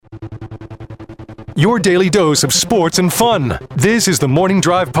Your daily dose of sports and fun. This is the Morning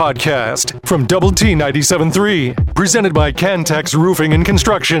Drive Podcast from Double T 97.3, presented by Cantex Roofing and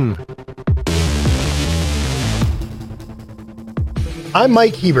Construction. I'm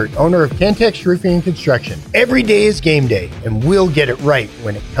Mike Hebert, owner of Cantex Roofing and Construction. Every day is game day, and we'll get it right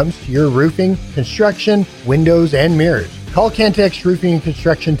when it comes to your roofing, construction, windows, and mirrors. Call Cantex Roofing and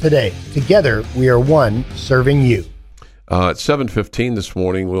Construction today. Together, we are one serving you. At 7:15 this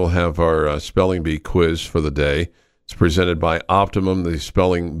morning, we'll have our spelling bee quiz for the day. It's presented by Optimum. The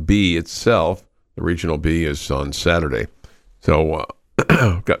spelling bee itself, the regional bee, is on Saturday. So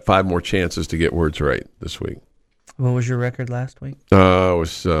got 5 more chances to get words right this week. What was your record last week? It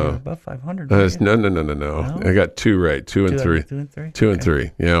was above 500. No. I got 2 right, 2 and 3. 2 and 3? 2 and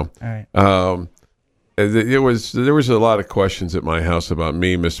 3, yeah. All right. There was a lot of questions at my house about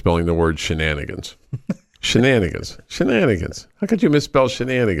me misspelling the word shenanigans. Shenanigans. How could you misspell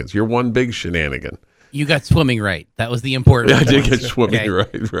shenanigans? You're one big shenanigan. You got swimming right. That was the important I point. did get swimming right.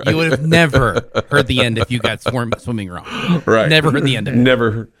 You would have never heard the end if you got swimming wrong. Right. Never heard the end of it.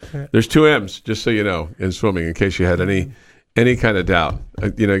 Never. There's 2 M's, just so you know, in swimming, in case you had any kind of doubt.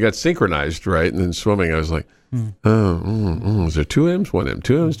 It got synchronized, right? And then swimming, I was like, is there 2 M's, 1 M,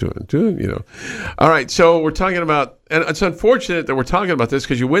 2 M's, 2 M, All right, so we're talking about, and it's unfortunate that we're talking about this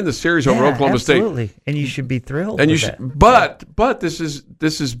because you win the series over Oklahoma absolutely. State. And you should be thrilled And with you should, that. but this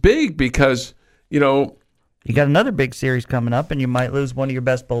is big because, you got another big series coming up, and you might lose one of your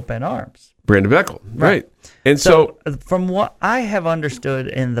best bullpen arms. Brandon Beckel, right? And so from what I have understood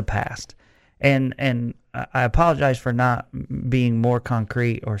in the past, and I apologize for not being more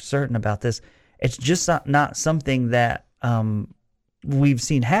concrete or certain about this, it's just not something that we've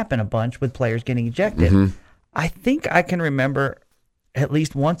seen happen a bunch with players getting ejected. Mm-hmm. I think I can remember at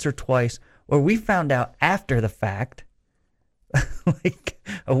least once or twice where we found out after the fact, like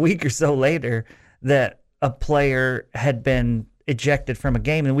a week or so later, that a player had been ejected from a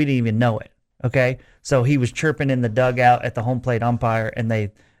game and we didn't even know it. Okay, so he was chirping in the dugout at the home plate umpire, and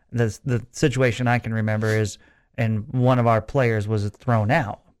the situation I can remember is, and one of our players was thrown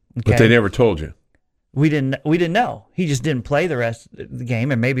out. Okay? But they never told you. We didn't know. He just didn't play the rest of the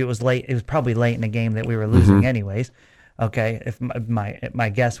game, and maybe it was late. It was probably late in the game that we were losing anyways. Okay, if my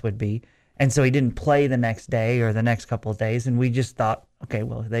guess would be. And so he didn't play the next day or the next couple of days, and we just thought, okay,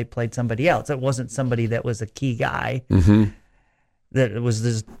 well, they played somebody else. It wasn't somebody that was a key guy that was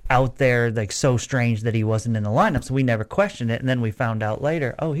just out there, like so strange that he wasn't in the lineup. So we never questioned it, and then we found out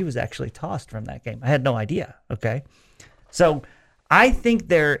later, oh, he was actually tossed from that game. I had no idea. Okay, so I think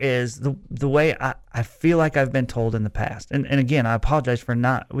there is the way I feel like I've been told in the past, and again, I apologize for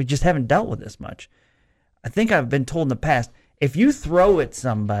we just haven't dealt with this much. I think I've been told in the past, if you throw at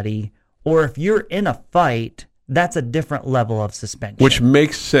somebody or if you're in a fight, that's a different level of suspension. Which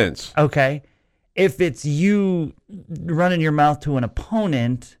makes sense. Okay. If it's you running your mouth to an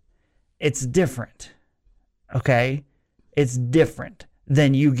opponent, it's different. Okay? It's different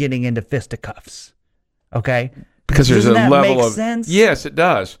than you getting into fisticuffs. Okay? Because there's Doesn't a that level make of sense? Yes, it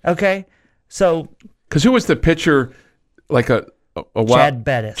does. Okay. So because who was the pitcher? Like a Chad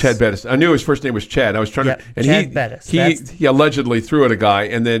Bettis. Chad Bettis. I knew his first name was Chad. I was trying to. And Chad Bettis. He allegedly threw at a guy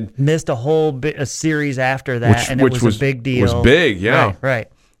and then missed a series after that, and it was a big deal. Was big, yeah. Right.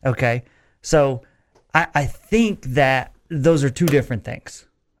 Okay. So I think that those are 2 different things.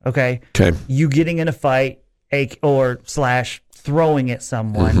 Okay. You getting in a fight or / throwing at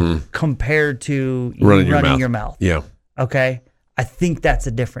someone compared to you running your mouth. Yeah. Okay. I think that's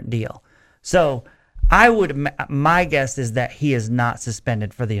a different deal. So my guess is that he is not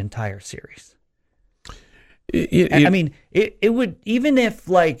suspended for the entire series. I mean, it would, even if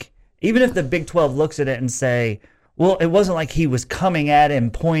the Big 12 looks at it and say, well, it wasn't like he was coming at him,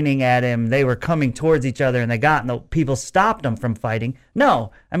 pointing at him. They were coming towards each other, and the people stopped him from fighting.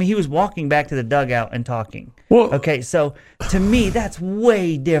 No, I mean, he was walking back to the dugout and talking. Well, okay, so to me, that's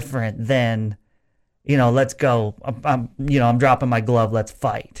way different than, let's go. I'm dropping my glove. Let's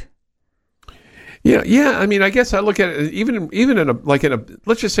fight. Yeah. I mean, I guess I look at it even in a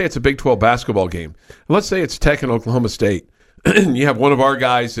let's just say it's a Big 12 basketball game. Let's say it's Tech and Oklahoma State. You have one of our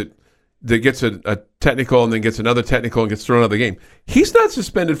guys that gets a technical and then gets another technical and gets thrown out of the game. He's not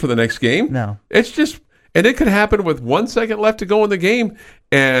suspended for the next game. No. It's just, and it could happen with 1 second left to go in the game,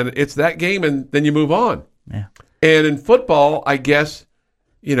 and it's that game, and then you move on. Yeah. And in football, I guess,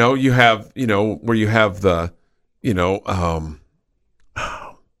 you have, where you have the,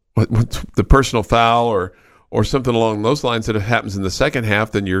 what's the personal foul or something along those lines that if it happens in the second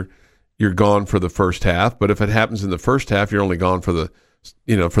half, then you're gone for the first half. But if it happens in the first half, you're only gone for the,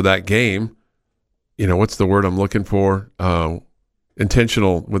 for that game. What's the word I'm looking for?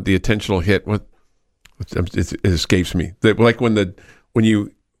 with the intentional hit. It escapes me. Like when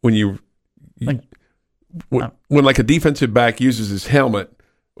like a defensive back uses his helmet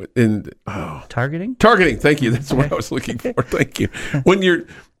in targeting. Thank you. That's what I was looking for. Thank you.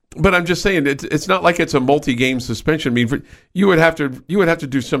 But I'm just saying it's not like it's a multi-game suspension. I mean, you would have to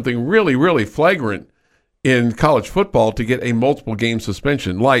do something really, really flagrant in college football to get a multiple game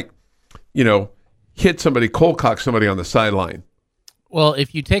suspension, like, hit somebody, cold cock somebody on the sideline. Well,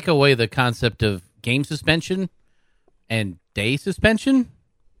 if you take away the concept of game suspension and day suspension,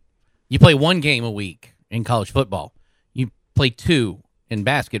 you play one game a week in college football. You play 2 in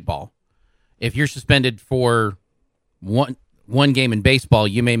basketball. If you're suspended for one game in baseball,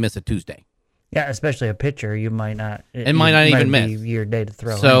 you may miss a Tuesday. Yeah, especially a pitcher, you might not. It might not even miss your day to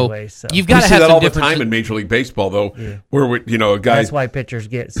throw. So anyway, you've got to have that some all the time in Major League Baseball, though, where a guy. That's why pitchers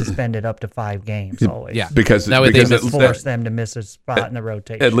get suspended up to 5 games always. Yeah, because that way because they force them to miss a spot in the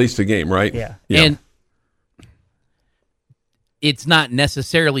rotation. At least a game, right? Yeah. And it's not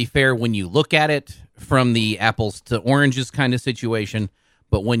necessarily fair when you look at it from the apples to oranges kind of situation,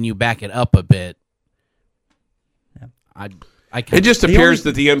 but when you back it up a bit, it just appears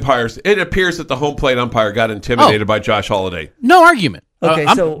that the home plate umpire got intimidated by Josh Holiday. No argument. Okay,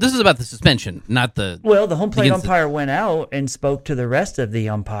 so this is about the suspension, not the. Well, the home plate umpire went out and spoke to the rest of the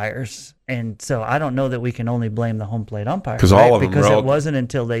umpires, and so I don't know that we can only blame the home plate umpire because all of them because it wasn't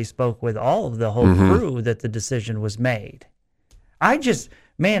until they spoke with all of the whole crew that the decision was made.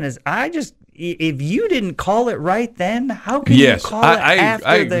 If you didn't call it right then, how can you call it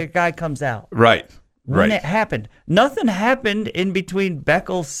after the guy comes out? Right. When it happened. Nothing happened in between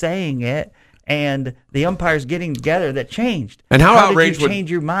Beckel saying it and the umpires getting together that changed. And how did you change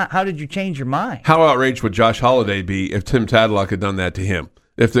your mind? How did you change your mind? How outraged would Josh Holiday be if Tim Tadlock had done that to him?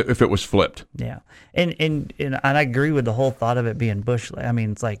 If it was flipped? Yeah, and I agree with the whole thought of it being bush. I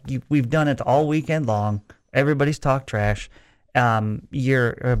mean, it's like we've done it all weekend long. Everybody's talked trash.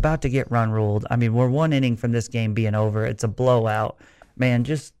 You're about to get run ruled. I mean, we're 1 inning from this game being over. It's a blowout. Man,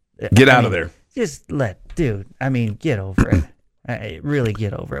 just get out of there. Just get over it. Really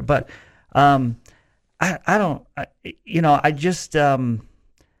get over it. But I'll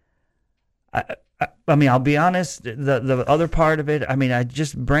be honest. The other part of it,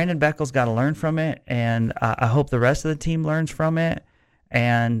 Brandon Beckel's got to learn from it, and I hope the rest of the team learns from it.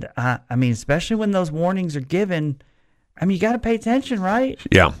 And especially when those warnings are given, you got to pay attention, right?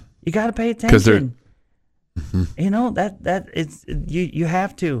 Yeah, you got to pay attention. That it's you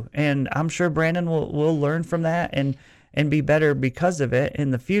have to, and I'm sure Brandon will learn from that and be better because of it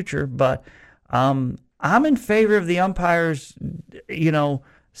in the future. But I'm in favor of the umpires,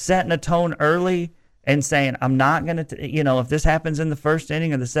 setting a tone early and saying, I'm not going to, if this happens in the first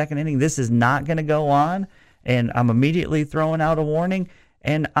inning or the second inning, this is not going to go on, and I'm immediately throwing out a warning.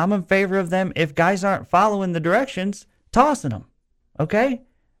 And I'm in favor of them, if guys aren't following the directions, tossing them, okay?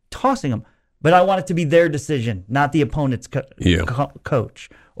 Tossing them. But I want it to be their decision, not the opponent's coach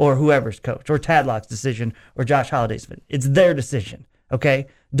or whoever's coach or Tadlock's decision or Josh Holiday's. It's their decision, okay?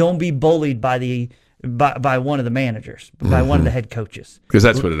 Don't be bullied by one of the managers, by one of the head coaches. Because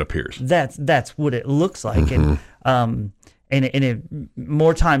that's what it appears. That's what it looks like. And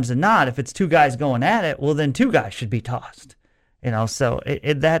more times than not, if it's 2 guys going at it, well, then 2 guys should be tossed. So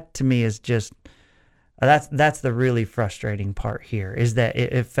that to me is just that's the really frustrating part here, is that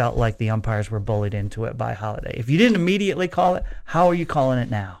it felt like the umpires were bullied into it by Holiday. If you didn't immediately call it, how are you calling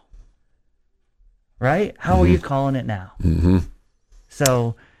it now? Right? How are you calling it now? Mm-hmm.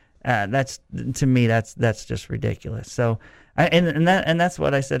 So that's, to me, that's just ridiculous. So and that's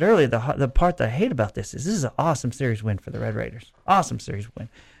what I said earlier. The part that I hate about this is an awesome series win for the Red Raiders. Awesome series win.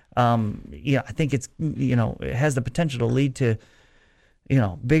 I think it's it has the potential to lead to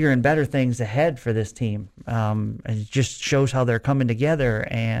bigger and better things ahead for this team. And it just shows how they're coming together.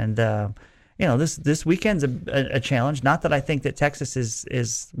 And this weekend's a challenge. Not that I think that Texas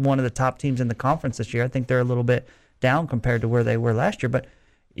is one of the top teams in the conference this year. I think they're a little bit down compared to where they were last year. But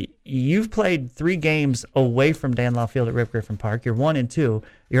you've played 3 games away from Dan Law Field at Rip Griffin Park. You're 1-2.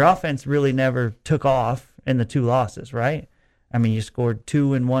 Your offense really never took off in the 2 losses, right? You scored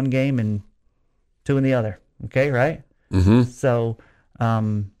 2 in one game and 2 in the other. Okay, right? Mm-hmm. So,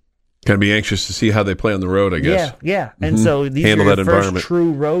 gonna be anxious to see how they play on the road, I guess. Yeah. Mm-hmm. And so these are your first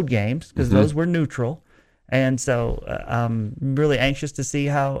true road games, because those were neutral. And so I'm really anxious to see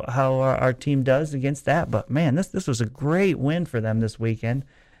how our team does against that. But man, this was a great win for them this weekend.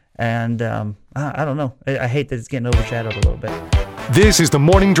 And I don't know. I hate that it's getting overshadowed a little bit. This is the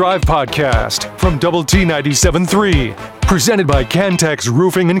Morning Drive Podcast from Double T 97.3, presented by Cantex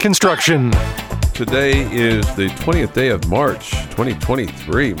Roofing and Construction. Today is the 20th day of March,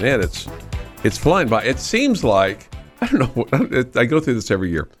 2023. Man, it's flying by. It seems like, I don't know, I go through this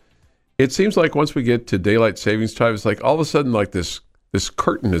every year. It seems like once we get to daylight savings time, it's like all of a sudden like this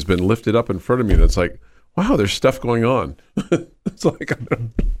curtain has been lifted up in front of me, and it's like, wow, there's stuff going on. It's like,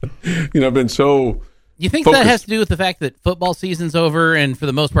 I've been so You think focused. that has to do with the fact that football season's over, and for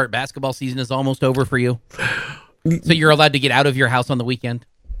the most part, basketball season is almost over for you? So you're allowed to get out of your house on the weekend?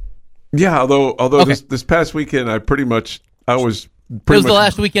 Yeah, although Okay. this past weekend, I was It was the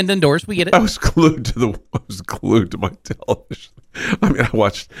last weekend indoors. We get it. I was glued to my television. I mean,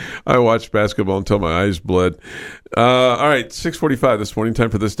 I watched basketball until my eyes bled. All right, 6:45 this morning. Time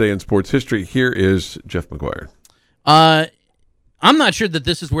for This Day in Sports History. Here is Jeff McGuire. I'm not sure that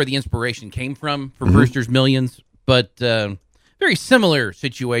this is where the inspiration came from for Brewster's Millions, but very similar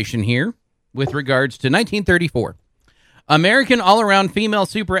situation here with regards to 1934. American all-around female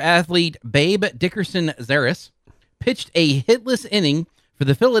super athlete Babe Dickerson-Zaris pitched a hitless inning for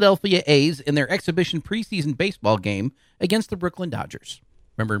the Philadelphia A's in their exhibition preseason baseball game against the Brooklyn Dodgers.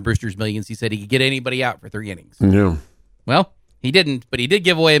 Remember in Brewster's Millions, he said he could get anybody out for 3 innings. Yeah. Well, he didn't, but he did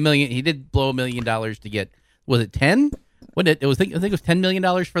give away $1 million. He did blow $1 million to get, was it 10? What it was? I think it was $10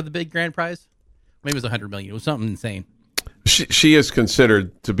 million for the big grand prize. Maybe it was $100 million. It was something insane. She is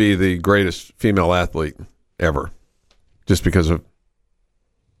considered to be the greatest female athlete ever, just because of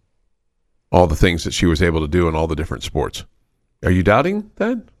all the things that she was able to do in all the different sports. Are you doubting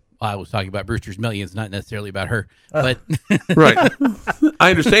that? I was talking about Brewster's Millions, not necessarily about her. But Right.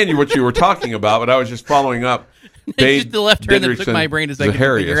 I understand what you were talking about, but I was just following up. it's just the left turn that took my brain a second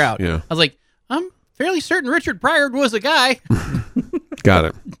to figure out. Yeah. I was like, I'm fairly certain Richard Pryor was a guy. Got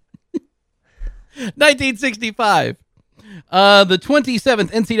it. 1965. The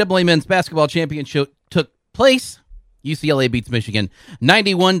 27th NCAA Men's Basketball Championship took place. UCLA beats Michigan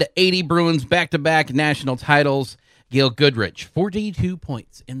 91-80. Bruins back-to-back national titles. Gail Goodrich, 42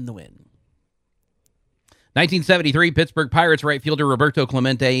 points in the win. 1973, Pittsburgh Pirates right fielder Roberto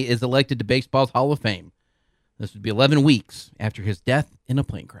Clemente is elected to baseball's Hall of Fame. This would be 11 weeks after his death in a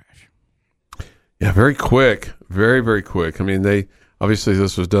plane crash. Yeah, very quick. Very, very quick. I mean, obviously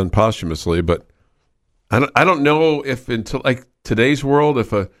this was done posthumously, but I don't know if until like today's world,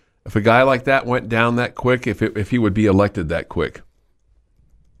 if a guy like that went down that quick, if he would be elected that quick.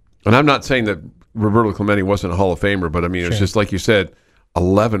 And I'm not saying that Roberto Clemente wasn't a Hall of Famer, but I mean, it's just like you said,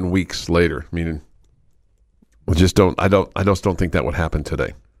 11 weeks later. I mean, I just don't think that would happen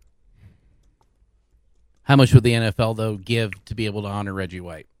today. How much would the NFL, though, give to be able to honor Reggie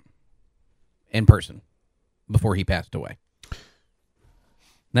White in person before he passed away?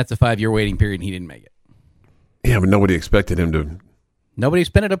 That's a 5-year waiting period, and he didn't make it. Yeah, but nobody expected him to. Nobody's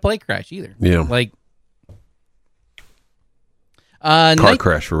been at a plane crash either. Yeah. Like, car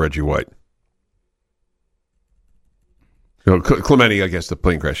crash for Reggie White. Clemente, I guess, the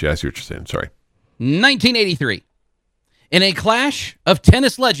plane crash. Yeah, I see what you're saying. Sorry. 1983. In a clash of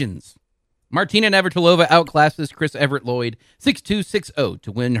tennis legends, Martina Navratilova outclasses Chris Everett Lloyd 6-2, 6-0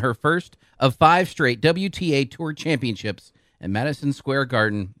 to win her first of 5 straight WTA Tour Championships at Madison Square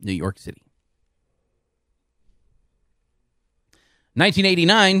Garden, New York City.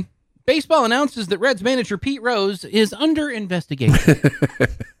 1989. Baseball announces that Reds manager Pete Rose is under investigation.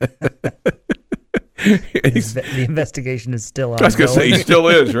 The investigation is still on. I was going to say, he still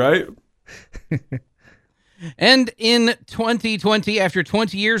is, right? And in 2020, after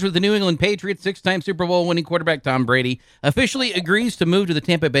 20 years with the New England Patriots, 6-time Super Bowl winning quarterback Tom Brady officially agrees to move to the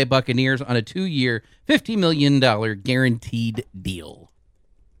Tampa Bay Buccaneers on a 2-year, $50 million guaranteed deal.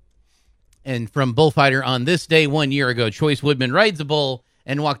 And from Bullfighter, on this day 1 year ago, Choice Woodman rides a bull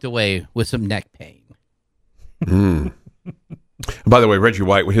and walked away with some neck pain. By the way, Reggie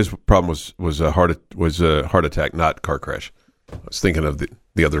White, his problem was a heart attack, not car crash. I was thinking of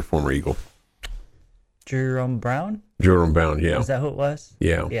the other former Eagle. Jerome Brown? Jerome Brown, yeah. Is that who it was?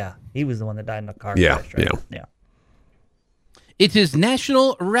 Yeah. Yeah, he was the one that died in a car Yeah, crash, right? yeah. It is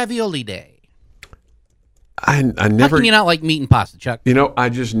National Ravioli Day. I How never, can you not like meat and pasta, Chuck? I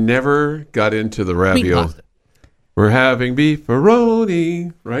just never got into the Meat and ravioli. pasta. We're having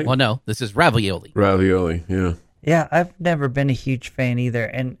beefaroni, right? Well, no, this is ravioli. Ravioli, yeah. Yeah, I've never been a huge fan either.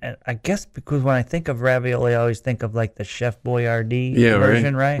 And I guess because when I think of ravioli, I always think of like the Chef Boyardee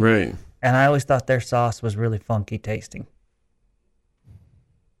version, right? Right. And I always thought their sauce was really funky tasting.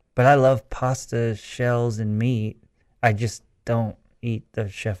 But I love pasta, shells, and meat. I just don't eat the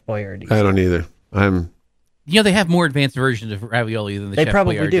Chef Boyardee. I don't either. They have more advanced versions of ravioli than the They Chef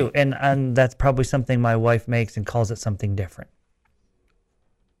probably Boyardee. do. And that's probably something my wife makes and calls it something different.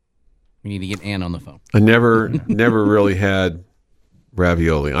 We need to get Ann on the phone. I never really had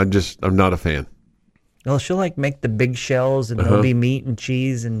ravioli. I'm not a fan. Well, she'll like make the big shells, and there'll be meat and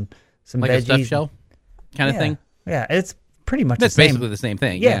cheese and some Like veggies. a stuffed shell kind of thing? Yeah, it's pretty much That's the same. basically the same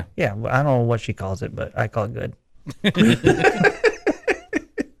thing. Yeah. Well, I don't know what she calls it, but I call it good.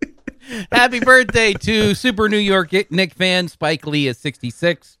 Happy birthday to Super New York Knicks fan Spike Lee is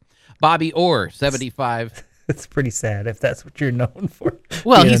 66. Bobby Orr, 75. It's pretty sad if that's what you're known for.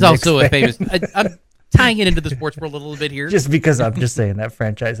 Well, being he's a also a Knicks famous. fan. I'm tying it into the sports world a little bit here. Just because I'm just saying that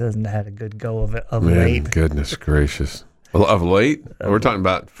franchise hasn't had a good go of it of Man, late. goodness gracious. Of late? We're talking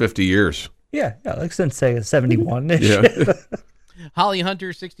about 50 years. Yeah, like since say 71-ish. Yeah. Holly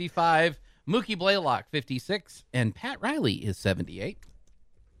Hunter, 65. Mookie Blaylock, 56. And Pat Riley is 78.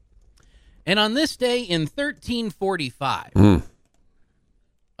 And on this day in 1345,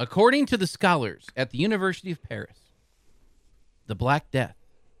 according to the scholars at the University of Paris, the Black Death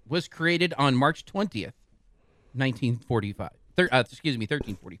was created on March 20th,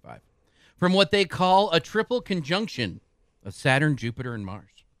 1345, from what they call a triple conjunction of Saturn, Jupiter, and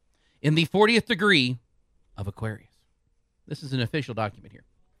Mars in the 40th degree of Aquarius. This is an official document here.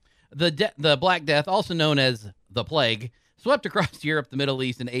 The Black Death, also known as the Plague, swept across Europe, the Middle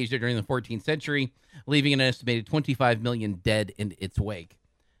East, and Asia during the 14th century, leaving an estimated 25 million dead in its wake.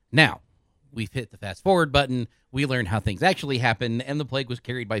 Now, we've hit the fast forward button. We learned how things actually happen, and the plague was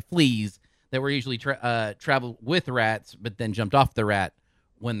carried by fleas that were usually traveled with rats, but then jumped off the rat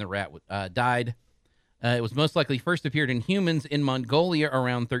when the rat died. It was most likely first appeared in humans in Mongolia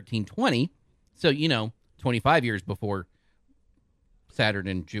around 1320. So, 25 years before Saturn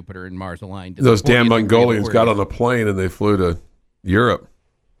and Jupiter and Mars aligned. Those damn Mongolians got on the plane and they flew to Europe.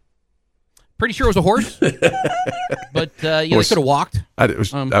 Pretty sure it was a horse, but they could have walked. It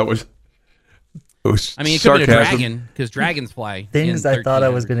was I mean, it could have been a sarcasm. dragon because dragons fly. Things I thought I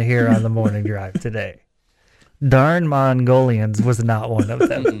was going to hear on the morning drive today. Darn Mongolians was not one of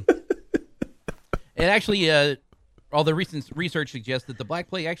them. It actually, all the recent research suggests that the Black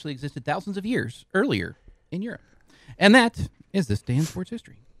Plague actually existed thousands of years earlier in Europe. And that is this day in sports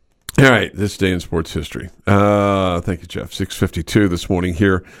history. All right, this day in sports history. Thank you, Jeff. 6:52 this morning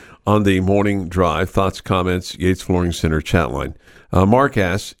here on the Morning Drive. Thoughts, comments, Yates Flooring Center chat line. Mark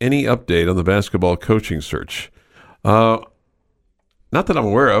asks, any update on the basketball coaching search? Not that I'm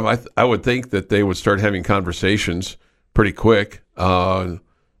aware of. I would think that they would start having conversations pretty quick, in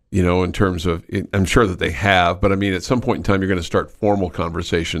terms of, I'm sure that they have, but I mean, at some point in time, you're going to start formal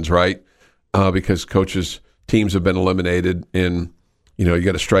conversations, right? Because teams have been eliminated and, you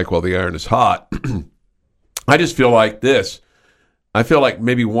got to strike while the iron is hot. I just feel like this. I feel like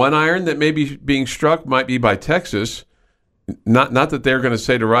maybe one iron that may be being struck might be by Texas. Not that they're going to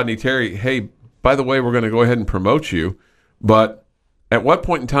say to Rodney Terry, hey, by the way, we're going to go ahead and promote you. But at what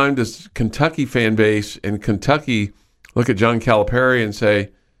point in time does Kentucky fan base and Kentucky look at John Calipari and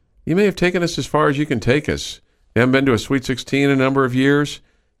say, you may have taken us as far as you can take us. You haven't been to a Sweet 16 in a number of years.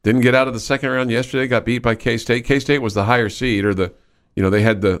 Didn't get out of the second round yesterday. Got beat by K-State. K-State was the higher seed, or they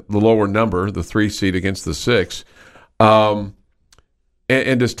had the lower number, the 3 seed against the 6. And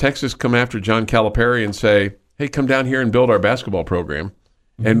does Texas come after John Calipari and say, hey, come down here and build our basketball program?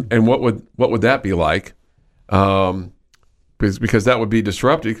 Mm-hmm. And what would that be like? Because that would be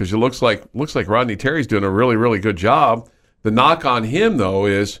disruptive, because it looks like Rodney Terry's doing a really, really good job. The knock on him, though,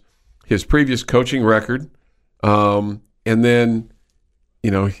 is his previous coaching record. And then,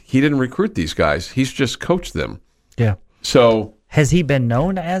 he didn't recruit these guys. He's just coached them. Yeah. So has he been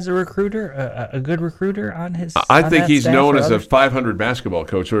known as a recruiter, a good recruiter on his? I think he's known as a 500 basketball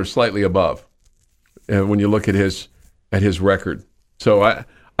coach, or slightly above, when you look at his record. So I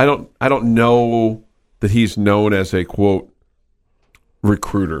don't know that he's known as a quote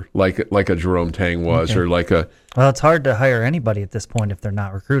recruiter like a Jerome Tang was, or like a. Well, it's hard to hire anybody at this point if they're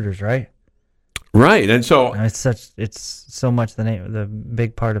not recruiters, right? Right, and so it's so much the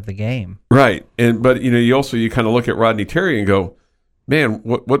big part of the game. Right, but you kind of look at Rodney Terry and go, man,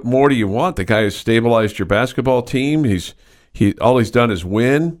 what more do you want? The guy has stabilized your basketball team. All he's done is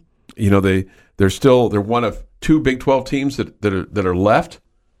win. They're one of 2 Big 12 teams that are left.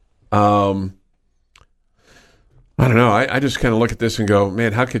 I don't know. I just kind of look at this and go,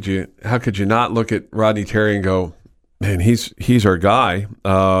 man, how could you not look at Rodney Terry and go, man, he's our guy.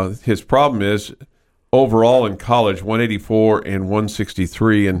 His problem is overall in college, 184 and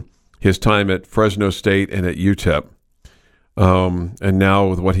 163 in his time at Fresno State and at UTEP. And now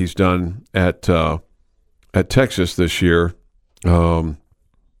with what he's done at Texas this year,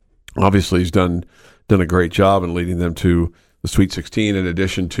 obviously he's done a great job in leading them to the Sweet 16 in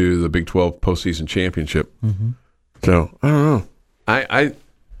addition to the Big 12 postseason championship. Mm-hmm. So I don't know.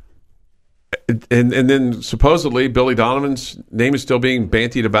 And then supposedly Billy Donovan's name is still being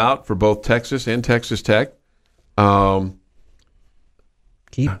bantied about for both Texas and Texas Tech.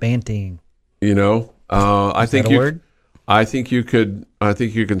 Keep banting. I think that a word? I think you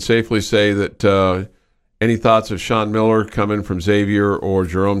can safely say that any thoughts of Sean Miller coming from Xavier or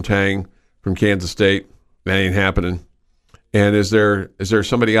Jerome Tang from Kansas State, that ain't happening. And is there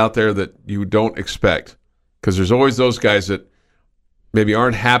somebody out there that you don't expect? Because there's always those guys that maybe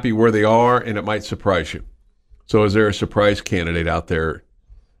aren't happy where they are, and it might surprise you. So is there a surprise candidate out there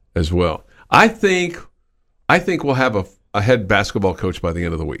as well? I think we'll have a head basketball coach by the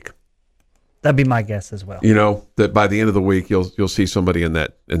end of the week. That'd be my guess as well. That by the end of the week you'll see somebody in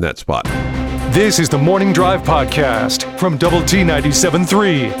that spot. This is the Morning Drive Podcast from Double T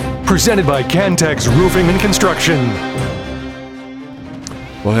 97.3, presented by Cantex Roofing and Construction.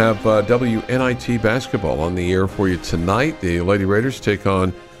 We'll have WNIT basketball on the air for you tonight. The Lady Raiders take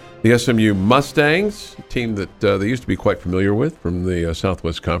on the SMU Mustangs, a team that they used to be quite familiar with from the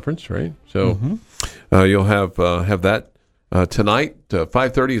Southwest Conference, right? So you'll have that tonight.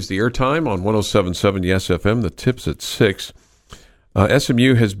 5:30 is the airtime on 107.7 Yes FM. The tip's at 6.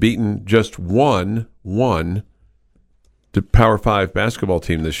 SMU has beaten just one Power 5 basketball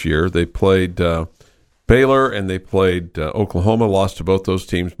team this year. They played Baylor and they played Oklahoma, lost to both those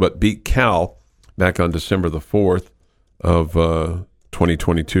teams, but beat Cal back on December the 4th of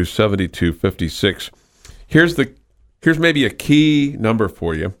 2022, 72-56. Here's maybe a key number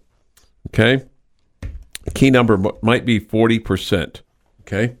for you, okay? A key number might be 40%,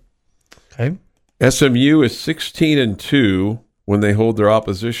 okay? Okay. SMU is 16-2 when they hold their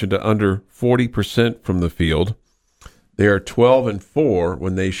opposition to under 40% from the field. They are 12-4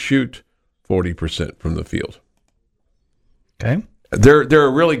 when they shoot 40% from the field. Okay. They're a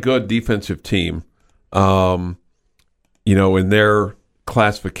really good defensive team, in their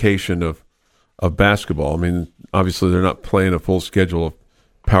classification of basketball. I mean, obviously they're not playing a full schedule of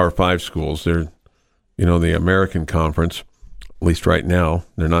Power 5 schools. They're, the American Conference, at least right now.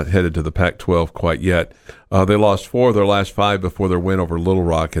 They're not headed to the Pac-12 quite yet. They lost 4 of their last 5 before their win over Little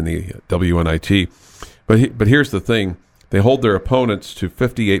Rock in the WNIT. But here's the thing. They hold their opponents to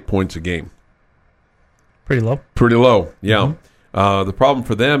 58 points a game. Pretty low. Pretty low, yeah. Mm-hmm. The problem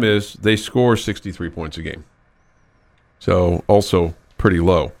for them is they score 63 points a game. So also pretty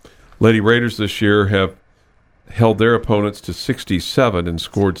low. Lady Raiders this year have held their opponents to 67 and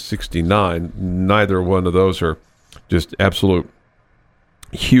scored 69. Neither one of those are just absolute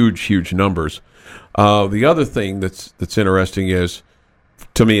huge numbers. The other thing that's interesting is,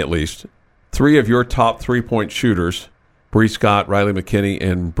 to me at least, 3 of your top 3-point shooters, Bree Scott, Riley McKinney,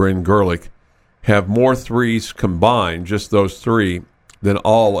 and Bryn Gerlich, have more threes combined, just those 3, than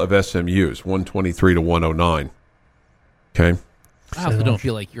all of SMU's, 123 to 109. Okay? I also don't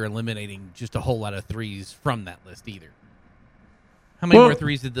feel like you're eliminating just a whole lot of threes from that list either. How many more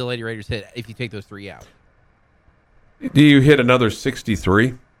threes did the Lady Raiders hit if you take those 3 out? Do you hit another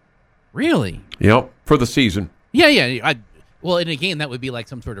 63? Really? Yep, for the season. Yeah. Well, in a game, that would be like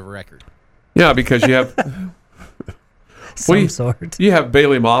some sort of a record. Yeah, because you have... sort. You have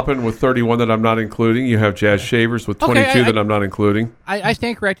Bailey Maupin with 31 that I'm not including. You have Jazz Shavers with 22 that I'm not including. I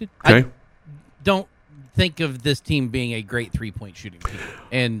stand corrected. Okay. I don't think of this team being a great 3-point shooting team,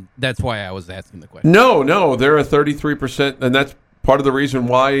 and that's why I was asking the question. No, they're a 33%, and that's part of the reason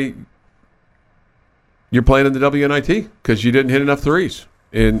why you're playing in the WNIT, because you didn't hit enough threes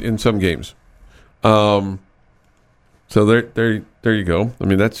in some games. So there you go. I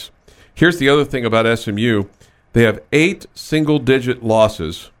mean, here's the other thing about SMU. They have 8 single-digit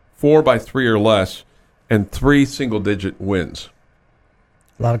losses, 4 by 3 or less, and 3 single-digit wins.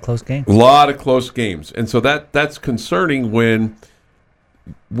 A lot of close games. A lot of close games. And so that's concerning when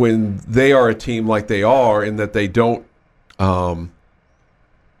they are a team like they are, in that they don't commit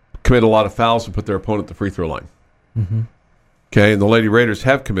a lot of fouls and put their opponent at the free throw line. Mm-hmm. Okay, and the Lady Raiders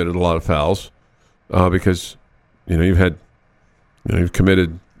have committed a lot of fouls because you've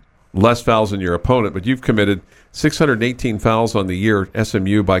committed less fouls than your opponent, but you've committed 618 fouls on the year.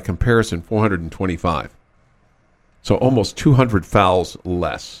 SMU, by comparison, 425. So almost 200 fouls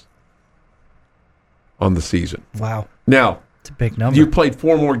less on the season. Wow. Now, it's a big number. You played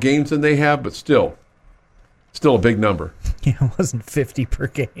 4 more games than they have, but still a big number. Yeah, it wasn't 50 per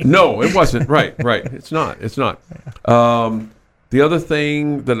game. No, it wasn't. Right. It's not. The other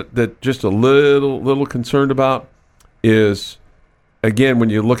thing that just a little concerned about is, again, when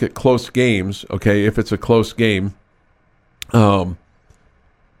you look at close games, okay, if it's a close game,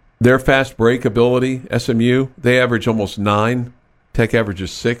 their fast break ability, SMU, they average almost 9. Tech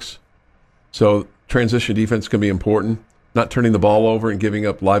averages 6. So transition defense can be important. not turning the ball over and giving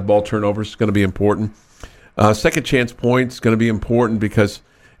up live ball turnovers is going to be important. Second chance points is going to be important because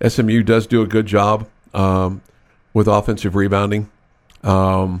SMU does do a good job with offensive rebounding.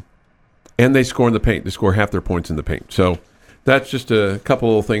 And they score in the paint. They score half their points in the paint. So that's just a couple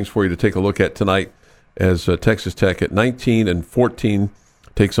little things for you to take a look at tonight as Texas Tech at 19-14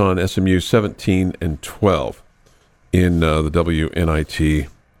 takes on SMU 17-12 in the WNIT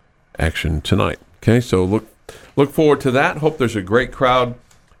action tonight. Okay, so look forward to that. Hope there's a great crowd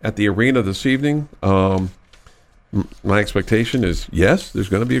at the arena this evening. My expectation is, yes, there's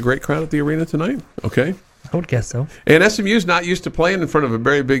going to be a great crowd at the arena tonight. Okay. I would guess so. And SMU's not used to playing in front of a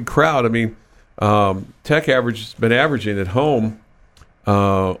very big crowd. I mean, Tech has been averaging at home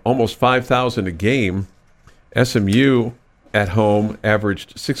almost 5,000 a game. SMU at home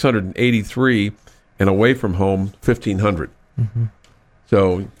averaged 683, and away from home 1,500. Mm-hmm.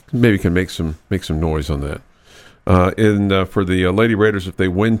 So maybe can make some noise on that. For the Lady Raiders, if they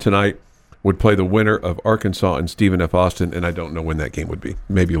win tonight, would play the winner of Arkansas and Stephen F. Austin, and I don't know when that game would be.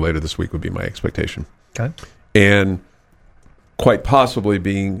 Maybe later this week would be my expectation. Okay. And quite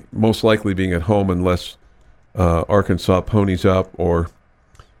possibly most likely being at home unless Arkansas ponies up or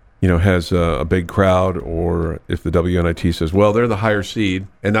has a big crowd, or if the WNIT says, well, they're the higher seed,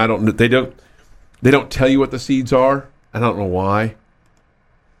 and they don't tell you what the seeds are. I don't know why.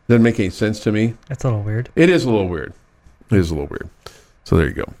 Doesn't make any sense to me. That's a little weird. It is a little weird. So there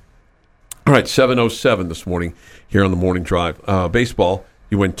you go. All right, 7:07 this morning here on the Morning Drive. Baseball,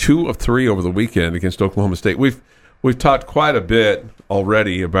 you went 2 of 3 over the weekend against Oklahoma State. We've talked quite a bit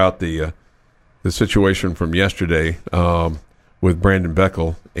already about the situation from yesterday with Brandon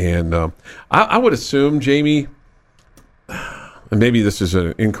Beckel, and I would assume, Jamie, and maybe this is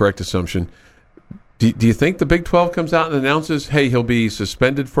an incorrect assumption. Do you think the Big 12 comes out and announces, hey, he'll be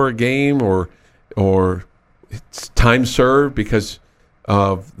suspended for a game or it's time served because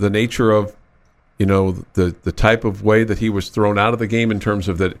of the nature of, the type of way that he was thrown out of the game in terms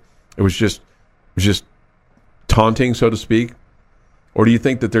of that it was just taunting, so to speak? Or do you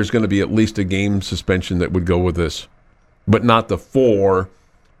think that there's going to be at least a game suspension that would go with this, but not the 4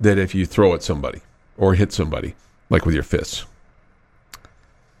 that if you throw at somebody or hit somebody, like with your fists?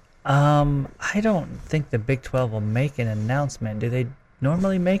 I don't think the Big 12 will make an announcement. Do they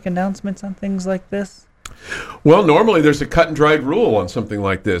normally make announcements on things like this? Well, normally there's a cut and dried rule on something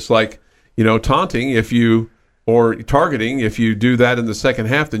like this. Like, taunting, or targeting, if you do that in the second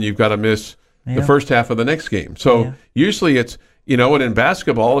half, then you've got to miss the first half of the next game. So usually it's, and in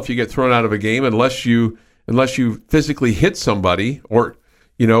basketball, if you get thrown out of a game, unless you physically hit somebody or,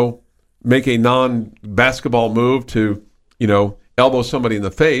 make a non-basketball move to, elbow somebody in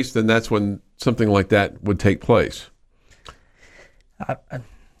the face, then that's when something like that would take place.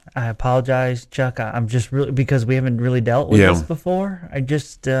 I apologize, Chuck. I'm just really, because we haven't really dealt with this before. I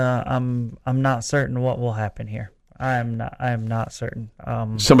just I'm not certain what will happen here. I am not certain.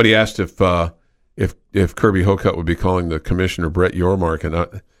 Somebody asked if Kirby Hocutt would be calling the commissioner Brett Yormark,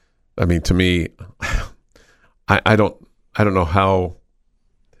 and I mean, to me, I don't know how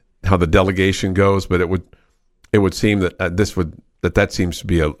the delegation goes, but it would seem that that seems to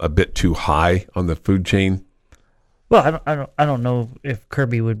be a bit too high on the food chain. Well, I don't know if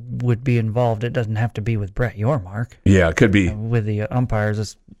Kirby would be involved. It doesn't have to be with Brett Yormark. Yeah, it could be with the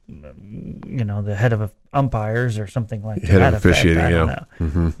umpires. The head of umpires or something like that. Head of officiating. I don't yeah, know.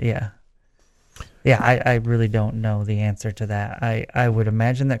 Mm-hmm. Yeah. I really don't know the answer to that. I would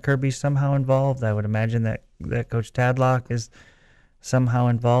imagine that Kirby's somehow involved. I would imagine that Coach Tadlock is somehow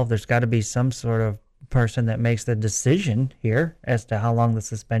involved. There's got to be some sort of person that makes the decision here as to how long the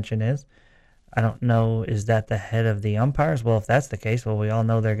suspension is. I don't know, is that the head of the umpires? Well, if that's the case, we all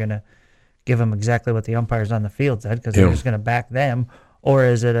know they're going to give them exactly what the umpires on the field said because they're just going to back them. Or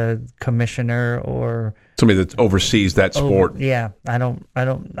is it a commissioner or somebody that oversees that sport? I don't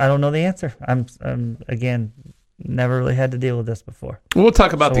know the answer. I'm again, never really had to deal with this before. We'll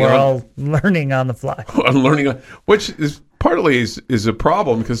talk about we're all learning on the fly. I'm learning, which is partly is a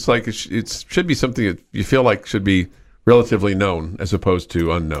problem because like it should be something that you feel like should be relatively known as opposed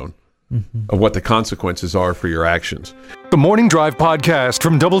to unknown. Of what the consequences are for your actions. The Morning Drive podcast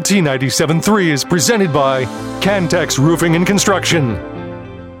from Double T 97.3 is presented by Cantex Roofing and Construction.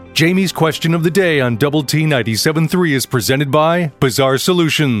 Jamie's question of the day on Double T 97.3 is presented by Bizarre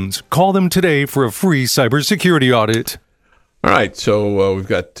Solutions. Call them today for a free cybersecurity audit. All right, so we've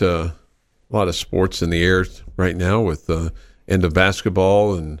got a lot of sports in the air right now with the end of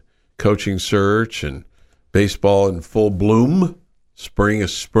basketball and coaching search and baseball in full bloom. Spring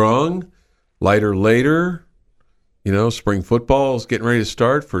has sprung, lighter later. Spring football is getting ready to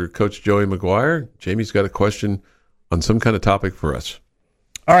start for Coach Joey McGuire. Jamie's got a question on some kind of topic for us.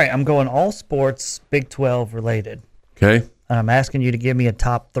 All right, I'm going all sports, Big 12 related. Okay. And I'm asking you to give me a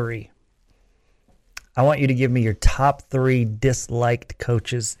top 3. I want you to give me your top 3 disliked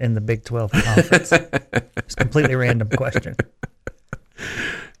coaches in the Big 12 conference. It's a completely random question.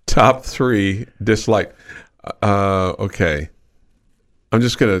 Top 3 disliked. Okay. I'm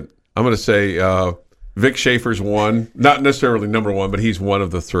gonna say Vic Schaefer's one, not necessarily number 1, but he's one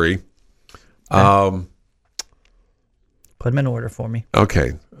of the 3. Okay. Put them in order for me.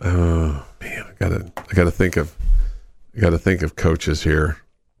 Okay. Man, I gotta think of coaches here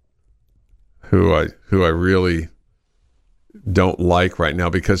who I really don't like right now,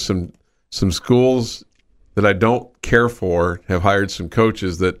 because some schools that I don't care for have hired some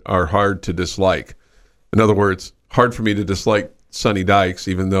coaches that are hard to dislike. In other words, hard for me to dislike Sonny Dykes,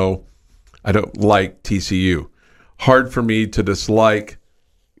 even though I don't like TCU. Hard for me to dislike.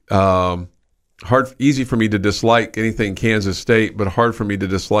 Easy for me to dislike anything Kansas State, but hard for me to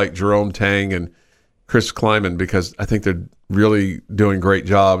dislike Jerome Tang and Chris Kleiman, because I think they're really doing great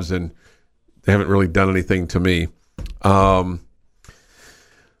jobs and they haven't really done anything to me.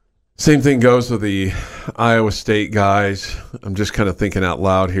 Same thing goes with the Iowa State guys. I'm just kind of thinking out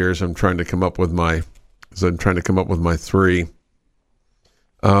loud here as I'm trying to come up with my 3.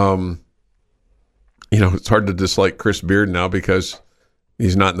 It's hard to dislike Chris Beard now because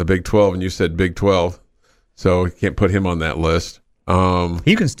he's not in the Big 12, and you said Big 12, so you can't put him on that list.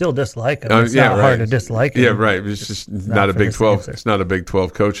 You can still dislike him. It's not hard to dislike him. Yeah, right. It's just not a Big 12. It's not a Big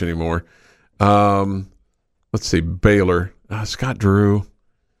 12 coach anymore. Let's see, Baylor. Scott Drew.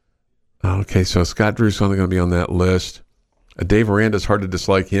 Okay, so Scott Drew's only going to be on that list. Dave Aranda's hard to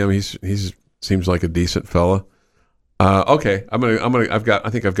dislike him. He's seems like a decent fella. Okay, I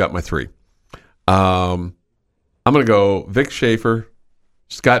think I've got my 3. I'm gonna go Vic Schaefer,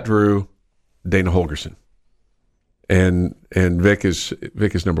 Scott Drew, Dana Holgerson, and Vic is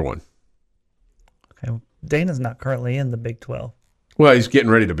number 1. Okay, well, Dana's not currently in the Big 12. Well, he's getting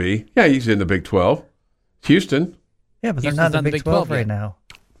ready to be. Yeah, he's in the Big 12. Houston. Yeah, but they're not in the Big 12 right now.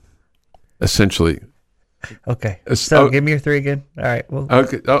 Essentially. Okay. So give me your 3 again. All right. Well.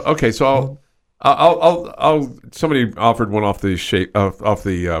 Okay. So I'll. Somebody offered one off the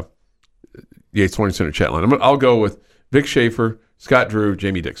Yates Learning Center chat line. I'll go with Vic Schaefer, Scott Drew,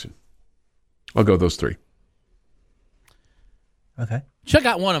 Jamie Dixon. I'll go those 3. Okay. Check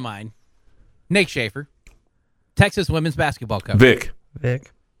out one of mine. Nate Schaefer, Texas women's basketball coach. Vic.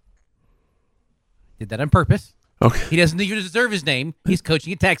 Did that on purpose. Okay. He doesn't even deserve his name. He's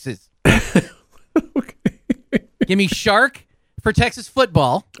coaching at Texas. Okay. Give me Shark for Texas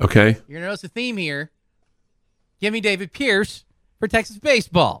football. Okay. You're going to notice a theme here. Give me David Pierce for Texas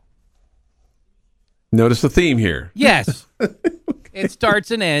baseball. Notice the theme here. Yes. Okay. It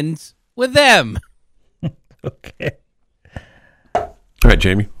starts and ends with them. Okay. All right,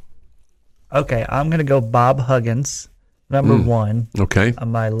 Jamie. Okay, I'm going to go Bob Huggins, number 1 Okay.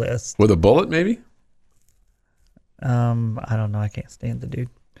 on my list. With a bullet, maybe? I don't know. I can't stand the dude.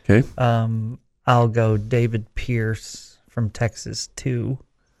 Okay. I'll go David Pierce from Texas 2,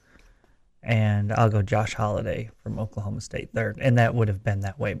 and I'll go Josh Holliday from Oklahoma State 3rd, and that would have been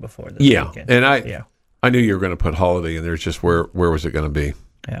that way before this weekend. And I knew you were going to put Holliday in there. It's just where was it going to be?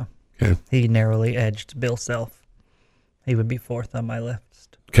 Yeah. Okay. He narrowly edged Bill Self. He would be 4th on my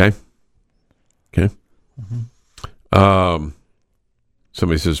list. Okay.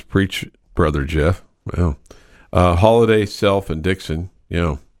 Somebody says, preach, Brother Jeff. Well, Holiday, Self, and Dixon,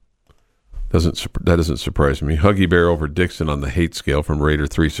 that doesn't surprise me. Huggy Bear over Dixon on the hate scale from Raider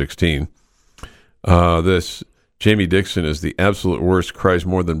 316. This Jamie Dixon is the absolute worst, cries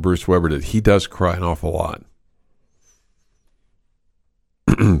more than Bruce Weber did. He does cry an awful lot.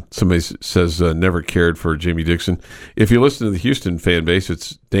 Somebody says, never cared for Jamie Dixon. If you listen to the Houston fan base,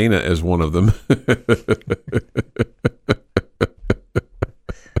 it's Dana as one of them.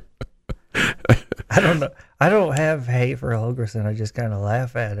 I don't know. I don't have hate for Holgerson. I just kind of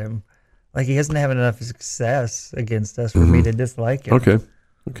laugh at him. Like, he hasn't had enough success against us for me to dislike him.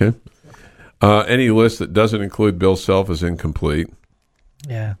 Okay. Any list that doesn't include Bill Self is incomplete.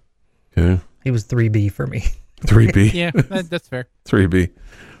 Yeah. Okay. He was 3B for me. 3B. Yeah, that's fair. 3B.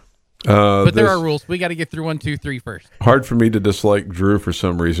 But there are rules. We got to get through 1, 2, 3 first. Hard for me to dislike Drew for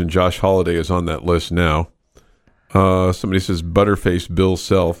some reason. Josh Holliday is on that list now. Somebody says Butterface Bill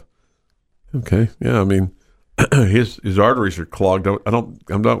Self. Okay. Yeah, I mean, his arteries are clogged. I'm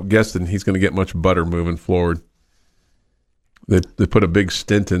not guessing he's going to get much butter moving forward. They put a big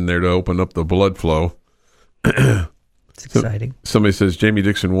stent in there to open up the blood flow. It's exciting. Somebody says Jamie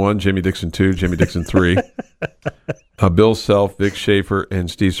Dixon 1, Jamie Dixon 2, Jamie Dixon 3. Bill Self, Vic Schaefer, and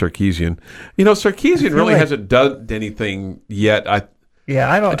Steve Sarkisian. Sarkisian really hasn't done anything yet. I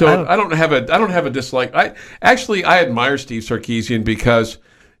don't have a dislike. I admire Steve Sarkisian because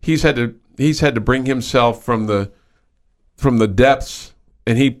he's had to bring himself from the depths,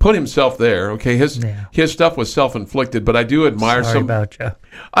 and he put himself there. Okay, his stuff was self-inflicted, but I do admire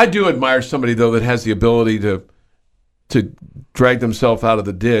I do admire somebody though that has the ability to drag themselves out of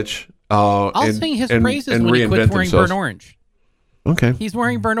the ditch. I'll sing his praises when he quits wearing burnt orange. Okay. He's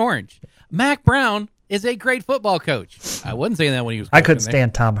wearing burnt orange. Mac Brown is a great football coach. I wasn't saying that when he was I couldn't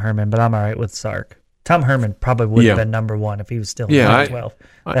stand Tom Herman, but I'm all right with Sark. Tom Herman probably would have been number one if he was still in 12.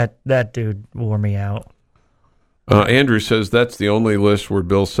 That dude wore me out. Andrew says that's the only list where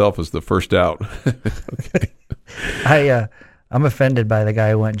Bill Self is the first out. Okay. I'm offended by the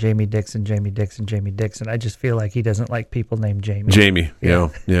guy who went Jamie Dixon, Jamie Dixon, Jamie Dixon. I just feel like he doesn't like people named Jamie. Jamie, yeah.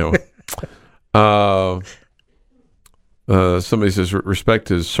 Somebody says respect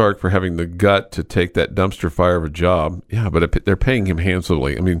to Sark for having the gut to take that dumpster fire of a job. Yeah, but they're paying him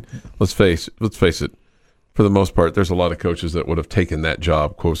handsomely. I mean, let's face it. For the most part, there's a lot of coaches that would have taken that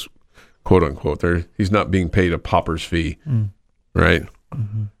job, quote unquote. He's not being paid a pauper's fee, right?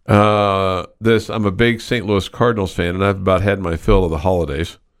 Mm-hmm. I'm a big St. Louis Cardinals fan, and I've about had my fill of the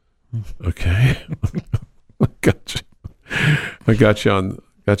holidays. Okay, I got you on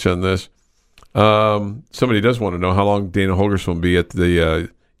this. Somebody does want to know how long Dana Holgorsen will be at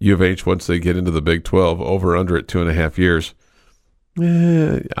the U of H once they get into the Big 12. Over under at 2.5 years.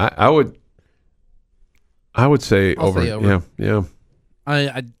 I would say over. Yeah.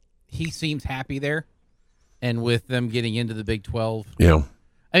 He seems happy there, and with them getting into the Big 12. Yeah.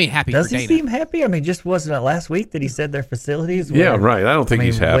 I mean, happy Does for Dana. he seem happy? I mean, just wasn't it last week that he said their facilities were... Yeah, right. I don't think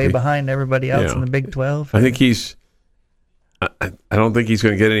he's happy. Way behind everybody else in the Big 12. I think he's... I don't think he's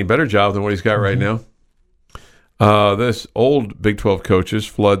going to get any better job than what he's got right now. This old Big 12 coaches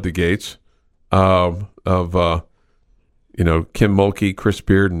flood the gates of Kim Mulkey, Chris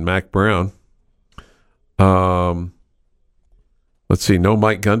Beard, and Mac Brown. Let's see. No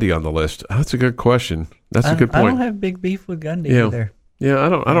Mike Gundy on the list. That's a good question. That's a good point. I don't have big beef with Gundy either. Yeah, I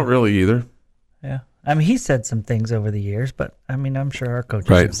don't really either. Yeah. I mean, he said some things over the years, but I mean, I'm sure our coaches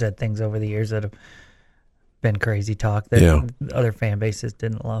have said things over the years that have been crazy talk that other fan bases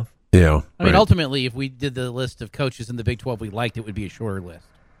didn't love. Yeah. I mean, ultimately, if we did the list of coaches in the Big 12 we liked, it would be a shorter list.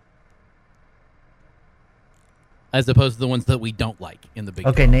 As opposed to the ones that we don't like in the Big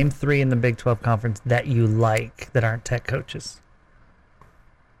 12. Okay, name 3 in the Big 12 conference that you like that aren't Tech coaches.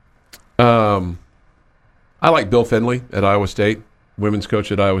 I like Bill Finley at Iowa State, women's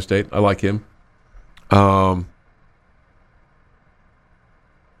coach at Iowa State. I like him.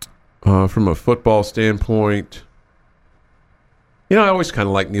 From a football standpoint, I always kind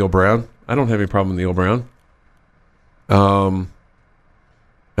of like Neil Brown. I don't have any problem with Neil Brown. And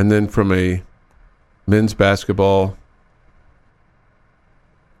then from a men's basketball,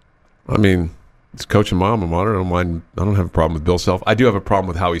 I mean, it's coaching my alma mater. I don't have a problem with Bill Self. I do have a problem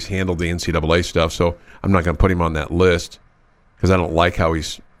with how he's handled the NCAA stuff, so I'm not going to put him on that list because I don't like how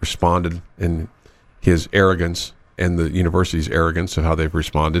he's responded and his arrogance and the university's arrogance of how they've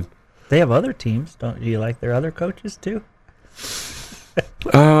responded. They have other teams. Don't you like their other coaches too? Just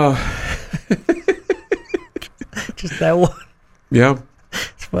that one. Yeah.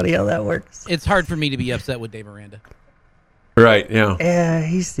 It's funny how that works. It's hard for me to be upset with Dave Aranda. Right, yeah. Yeah,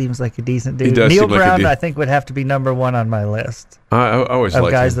 he seems like a decent dude. He does Neil seem Brown, like I think, would have to be number 1 on my list. I always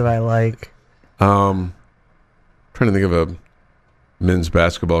like guys him. that I like. Trying to think of a men's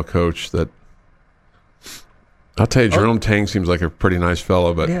basketball coach that I'll tell you, Jerome Tang seems like a pretty nice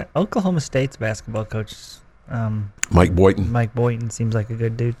fellow, but yeah, Oklahoma State's basketball coach, Mike Boynton. Mike Boynton seems like a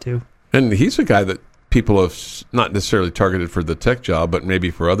good dude too. And he's a guy that people have not necessarily targeted for the tech job, but maybe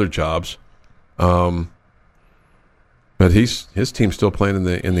for other jobs. But his team's still playing in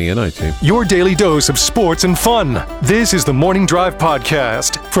the NI team. Your daily dose of sports and fun. This is the Morning Drive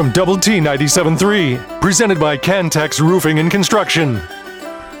Podcast from Double T 97.3, presented by Cantex Roofing and Construction.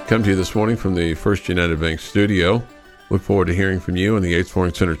 Come to you this morning from the First United Bank studio. Look forward to hearing from you on the 8th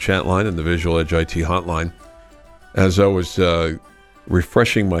Flooring Center chat line and the Visual Edge IT hotline. As I was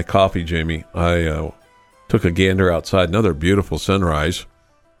refreshing my coffee, Jamie, I took a gander outside, another beautiful sunrise,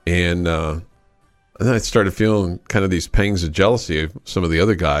 and then I started feeling kind of these pangs of jealousy of some of the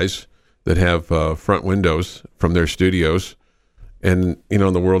other guys that have front windows from their studios. And,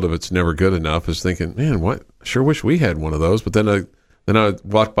 in the world of it's never good enough, is thinking, man, what? Sure wish we had one of those. But then I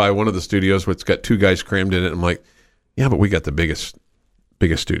walked by one of the studios where it's got 2 guys crammed in it. And I'm like, yeah, but we got the biggest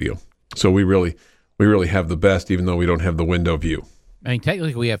studio. So we really we really have the best, even though we don't have the window view. I mean,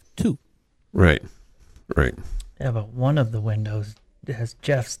 technically, we have two. Right. Yeah, but one of the windows has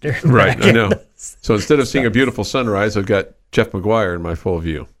Jeff staring Right, back I know. at us. So instead of seeing a beautiful sunrise, I've got Jeff McGuire in my full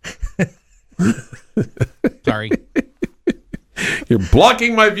view. Sorry. You're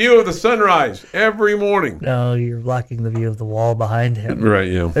blocking my view of the sunrise every morning. No, you're blocking the view of the wall behind him.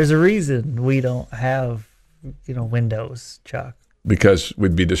 Right, yeah. There's a reason we don't have, windows, Chuck. Because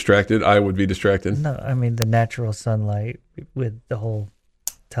we'd be distracted. I would be distracted. No, I mean the natural sunlight with the whole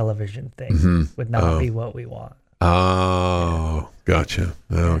television thing Mm-hmm. would not be what we want. Oh, gotcha.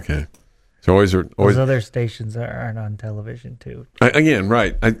 Okay. So always Those other stations aren't on television too. again,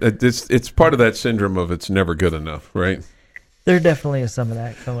 right. It's part of that syndrome of it's never good enough, right? There definitely is some of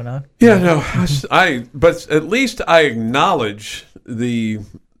that going on. Yeah, no. But at least I acknowledge the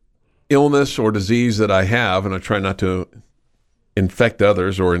illness or disease that I have, and I try not to infect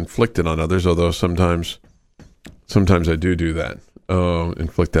others or inflict it on others, although sometimes I do that,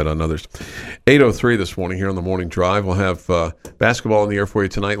 inflict that on others. 8:03 this morning here on the Morning Drive. We'll have basketball in the air for you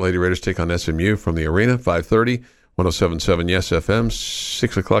tonight. Lady Raiders take on SMU from the arena, 5:30, 107.7 Yes FM,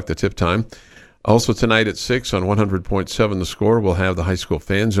 6 o'clock the tip time. Also tonight at 6 on 100.7 The Score, we'll have the high school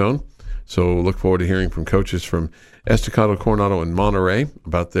fan zone. So look forward to hearing from coaches from Estacado, Coronado, and Monterey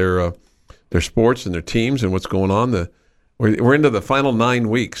about their sports and their teams and what's going on. We're into the final 9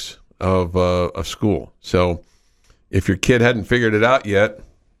 weeks of school. So if your kid hadn't figured it out yet,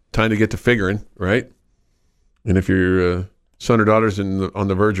 time to get to figuring, right? And if your son or daughter's on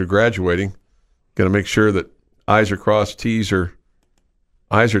the verge of graduating, got to make sure that I's are crossed,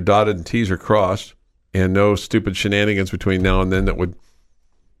 I's are dotted, and T's are crossed, and no stupid shenanigans between now and then that would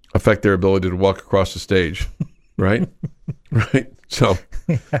affect their ability to walk across the stage, right? Right. So,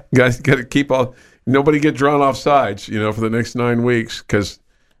 guys, got to keep nobody get drawn off sides, for the next 9 weeks, because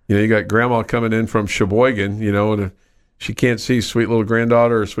you got grandma coming in from Sheboygan, and if she can't see sweet little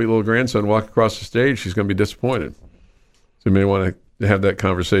granddaughter or sweet little grandson walk across the stage, she's going to be disappointed. So you may want to have that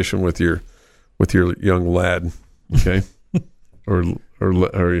conversation with your young lad, okay? or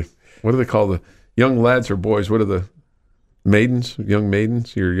what do they call the young lads or boys? What are the maidens? Young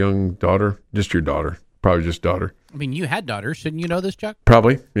maidens? Your young daughter? Just your daughter. Probably just daughter. I mean, you had daughters. Shouldn't you know this, Chuck?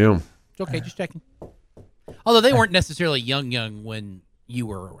 Probably, yeah. It's okay, just checking. Although they weren't necessarily young when you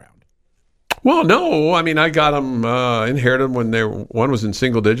were around. Well, no. I mean, I got them, inherited them when one was in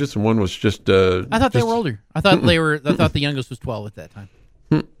single digits and one was just... I thought they were older. I thought I thought the youngest was 12 at that time.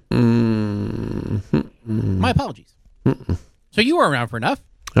 My apologies. So you were around for enough.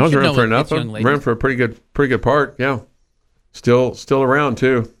 I was around for enough. I ran for a pretty good part. Yeah, still around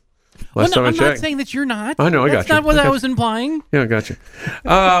too. Last time I checked. I'm not saying that you're not. I know. I got you. That's not what I was implying. Yeah, I got you.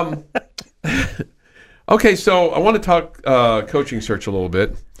 Okay, so I want to talk coaching search a little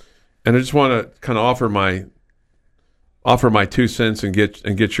bit, and I just want to kind of offer my 2 cents and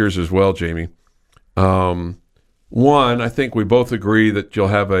get yours as well, Jamie. One, I think we both agree that you'll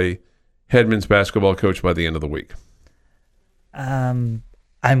have a head men's basketball coach by the end of the week. I'm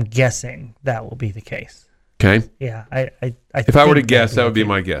guessing that will be the case. Okay. Yeah, I if I were to guess, that would be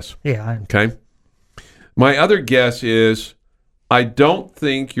my guess. Yeah. Okay. My other guess is I don't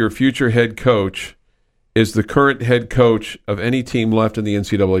think your future head coach is the current head coach of any team left in the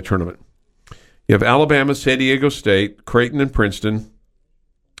NCAA tournament. You have Alabama, San Diego State, Creighton and Princeton,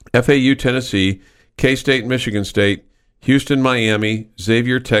 FAU, Tennessee, K-State, Michigan State, Houston, Miami,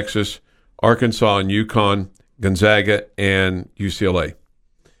 Xavier, Texas, Arkansas, and UConn, Gonzaga, and UCLA.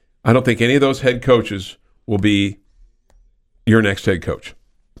 I don't think any of those head coaches will be your next head coach.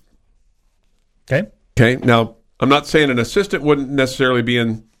 Okay. Okay. Now, I'm not saying an assistant wouldn't necessarily be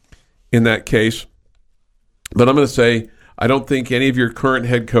in that case, but I'm going to say I don't think any of your current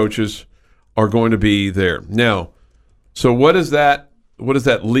head coaches are going to be there. Now, so what does that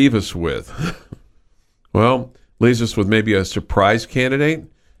leave us with? Well, leaves us with maybe a surprise candidate.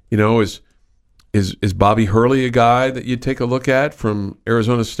 Is Bobby Hurley a guy that you'd take a look at from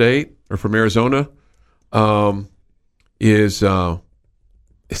Arizona State or from Arizona? Is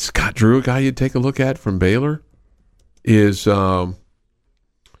Scott Drew a guy you'd take a look at from Baylor? Because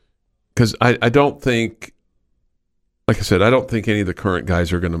I don't think, like I said, I don't think any of the current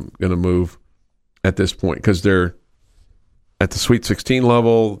guys are going to move at this point because they're at the Sweet 16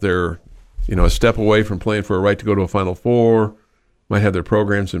 level. They're a step away from playing for a right to go to a Final Four. Might have their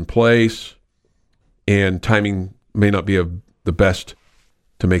programs in place. And timing may not be the best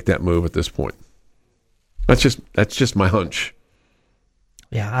to make that move at this point. That's just my hunch.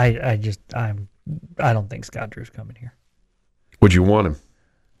 Yeah, I don't think Scott Drew's coming here. Would you want him?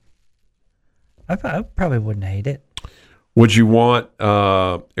 I probably wouldn't hate it. Would you want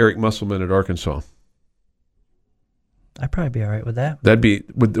Eric Musselman at Arkansas? I'd probably be all right with that. That'd be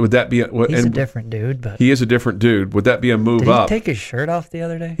would that be? He's a different dude, but he is a different dude. Would that be a move did he up? take his shirt off the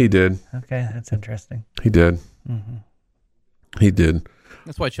other day? He did. Okay, that's interesting. He did. Mm-hmm. He did.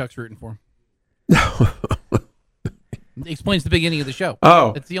 That's why Chuck's rooting for him. Explains the beginning of the show.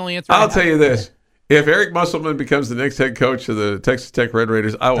 Oh, that's the only answer. I'll tell you this: if Eric Musselman becomes the next head coach of the Texas Tech Red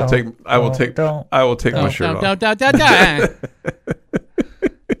Raiders, I will take my shirt off.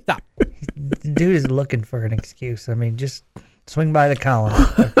 Stop. The dude is looking for an excuse. I mean, just swing by the column,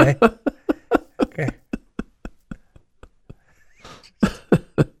 okay? Okay.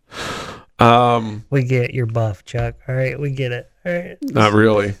 We get your buff, Chuck. All right, we get it. All right. Not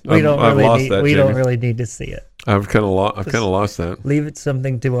really. We don't Jamie. really need to see it. I've kind of lost that. Leave it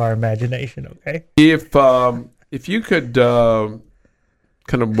something to our imagination, okay? If you could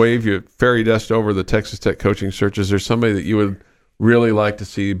kind of wave your fairy dust over the Texas Tech coaching search, is there somebody that you would really like to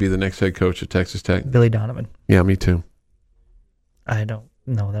see be the next head coach at Texas Tech? Billy Donovan. Yeah, me too. I don't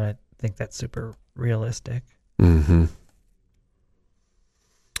know that I think that's super realistic. Mm-hmm.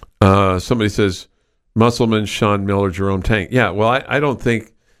 Somebody says Musselman, Sean Miller, Jerome Tank. Yeah, well, I don't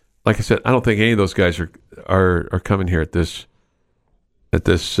think, like I said, I don't think any of those guys are coming here at this.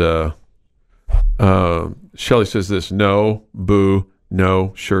 Shelley says this: no, boo,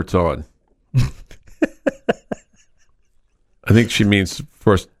 no, shirts on. I think she means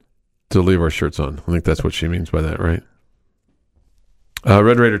for us to leave our shirts on. I think that's what she means by that, right?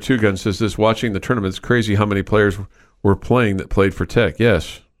 Red Raider 2 Gun says this: watching the tournament, it's crazy how many players were playing that played for Tech.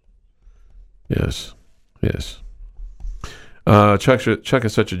 Yes. Chuck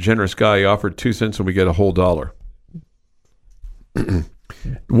is such a generous guy. He offered 2 cents and we get a whole $1.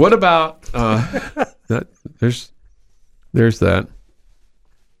 What about that? There's that.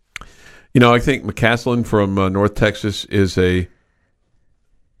 I think McCaslin from North Texas is a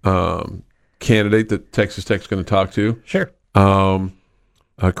candidate that Texas Tech's going to talk to. Sure.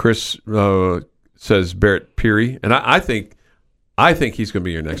 Chris says Barrett Peary, and I think he's going to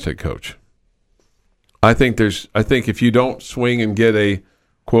be your next head coach. I think if you don't swing and get a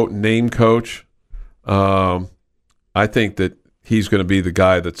quote name coach, I think that he's going to be the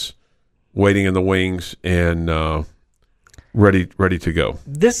guy that's waiting in the wings and ready to go.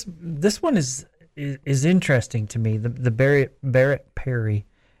 This one is interesting to me. The Barrett Perry,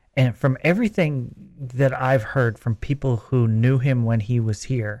 and from everything that I've heard from people who knew him when he was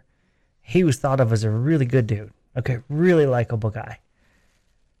here, he was thought of as a really good dude. Okay, really likable guy.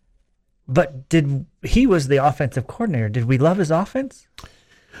 But he was the offensive coordinator. Did we love his offense?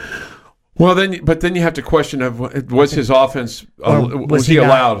 Well, then you have to question: was his offense? Was he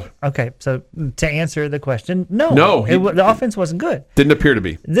allowed? Okay, so to answer the question, no, the offense wasn't good. Didn't appear to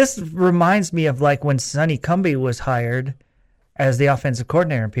be. This reminds me of like when Sonny Cumbie was hired as the offensive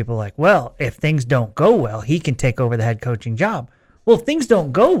coordinator, and people were like, well, if things don't go well, he can take over the head coaching job. Well, if things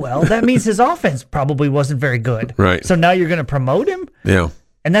don't go well, that means his offense probably wasn't very good. Right. So now you're going to promote him? Yeah.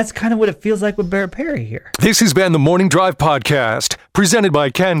 And that's kind of what it feels like with Barrett Perry here. This has been the Morning Drive Podcast, presented by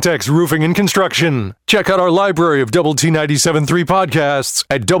Cantex Roofing and Construction. Check out our library of Double T 97.3 podcasts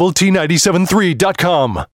at doublet97.3.com.